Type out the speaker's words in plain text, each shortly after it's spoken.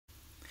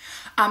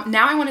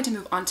Now I wanted to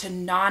move on to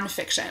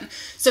nonfiction.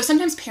 So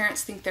sometimes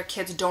parents think their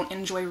kids don't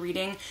enjoy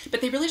reading,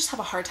 but they really just have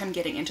a hard time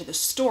getting into the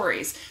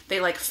stories. They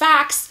like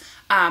facts,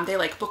 they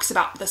like books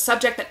about the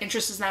subject that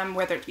interests them,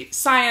 whether it be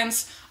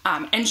science,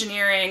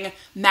 engineering,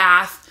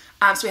 math.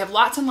 So we have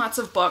lots and lots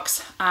of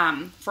books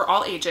for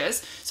all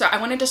ages. So I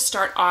wanted to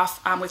start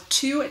off with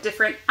 2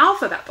 different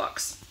alphabet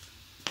books.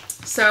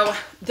 So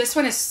this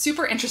one is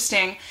super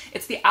interesting.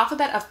 It's the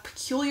alphabet of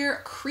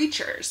peculiar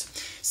creatures.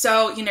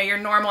 So, you know, your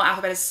normal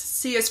alphabet is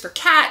C is for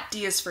cat,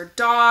 D is for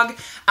dog.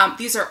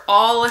 These are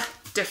all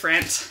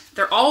different.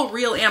 They're all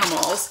real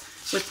animals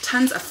with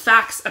tons of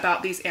facts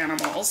about these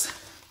animals.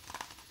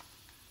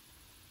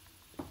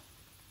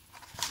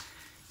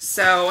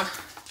 So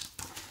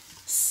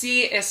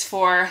C is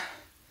for,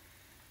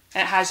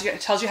 and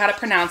it tells you how to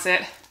pronounce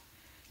it,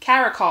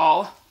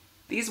 caracal.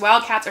 These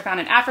wild cats are found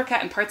in Africa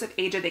and parts of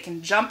Asia. They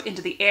can jump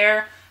into the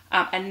air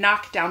and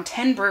knock down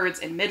 10 birds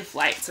in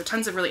mid-flight. So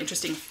tons of really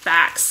interesting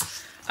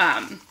facts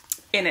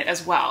in it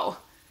as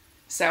well.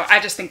 So I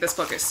just think this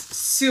book is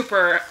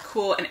super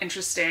cool and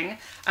interesting.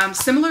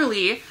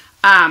 Similarly,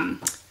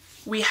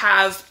 we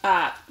have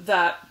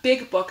the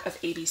Big Book of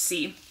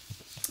ABC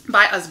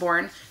by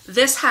Usborne.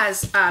 This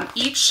has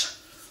each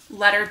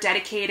letter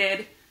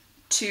dedicated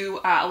to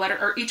a letter,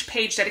 or each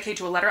page dedicated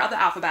to a letter of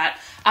the alphabet.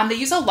 They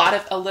use a lot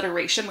of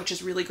alliteration, which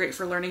is really great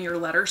for learning your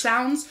letter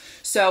sounds.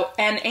 So,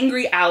 an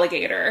angry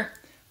alligator,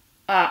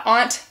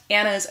 Aunt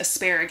Anna's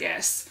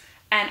asparagus.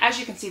 And as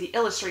you can see, the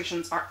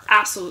illustrations are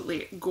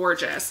absolutely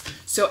gorgeous.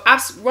 So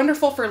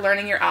wonderful for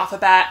learning your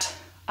alphabet,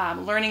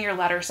 learning your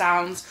letter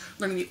sounds,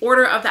 learning the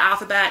order of the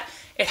alphabet.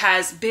 It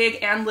has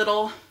big and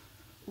little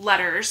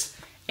letters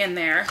in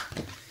there.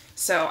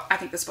 So I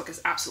think this book is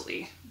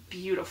absolutely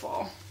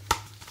beautiful.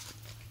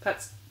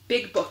 That's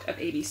Big Book of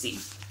ABC.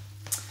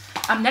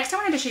 Next I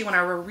wanted to show you one of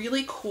our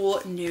really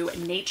cool new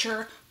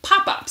nature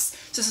pop-ups.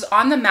 So this is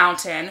on the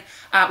mountain.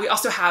 We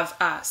also have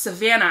a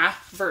Savannah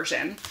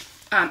version.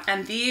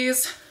 And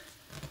these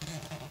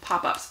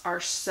pop-ups are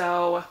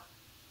so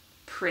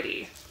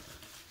pretty.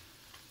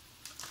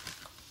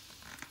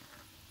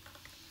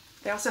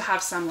 They also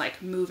have some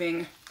like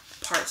moving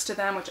parts to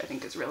them, which I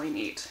think is really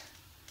neat.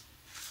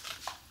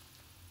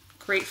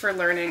 Great for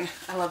learning.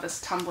 I love this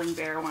tumbling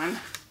bear one.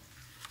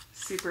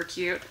 Super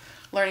cute.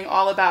 Learning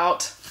all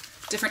about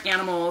different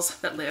animals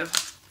that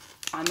live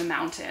on the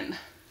mountain.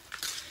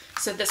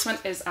 So this one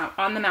is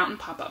On the Mountain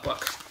pop-up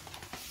book.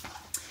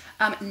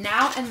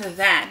 Now and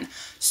Then,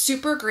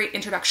 super great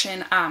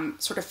introduction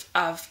sort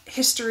of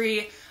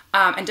history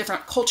and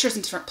different cultures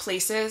and different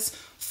places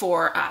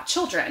for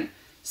children.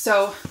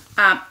 So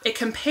it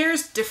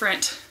compares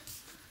different,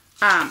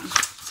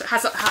 so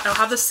it'll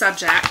have the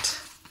subject,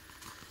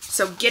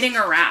 so getting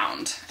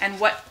around, and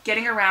what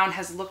getting around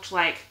has looked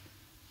like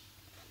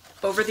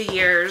over the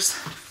years,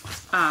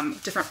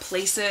 different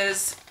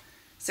places.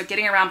 So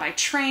getting around by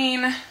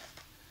train,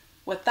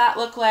 what that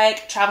looked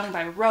like, traveling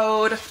by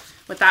road,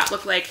 what that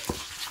looked like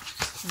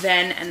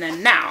then and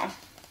then now.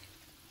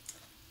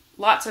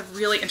 Lots of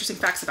really interesting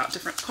facts about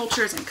different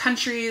cultures and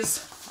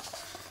countries.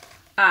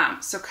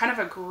 So kind of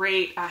a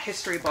great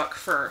history book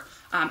for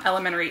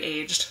elementary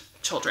aged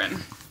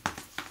children.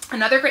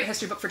 Another great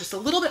history book for just a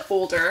little bit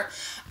older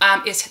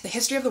is The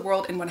History of the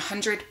World in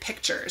 100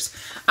 Pictures.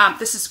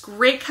 This is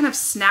great kind of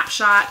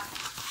snapshot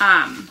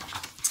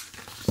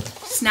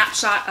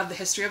of the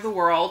history of the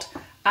world,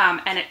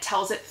 and it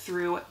tells it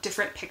through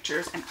different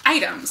pictures and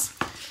items.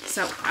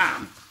 So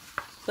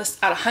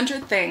lists out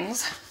 100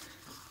 things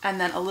and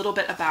then a little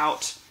bit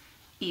about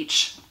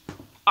each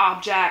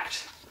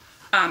object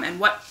and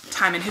what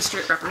time in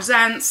history it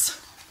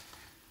represents.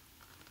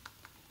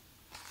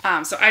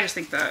 So I just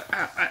think that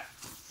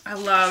I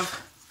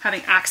love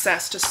having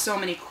access to so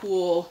many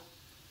cool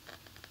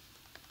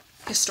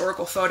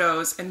historical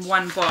photos in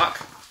one book.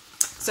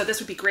 So this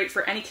would be great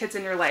for any kids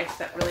in your life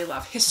that really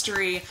love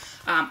history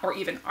or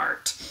even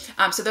art.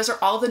 So those are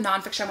all the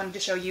nonfiction I wanted to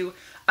show you.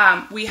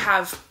 We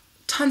have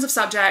tons of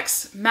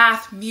subjects: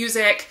 math,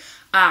 music,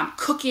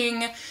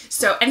 cooking.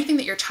 So anything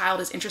that your child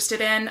is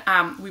interested in,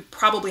 we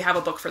probably have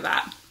a book for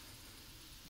that.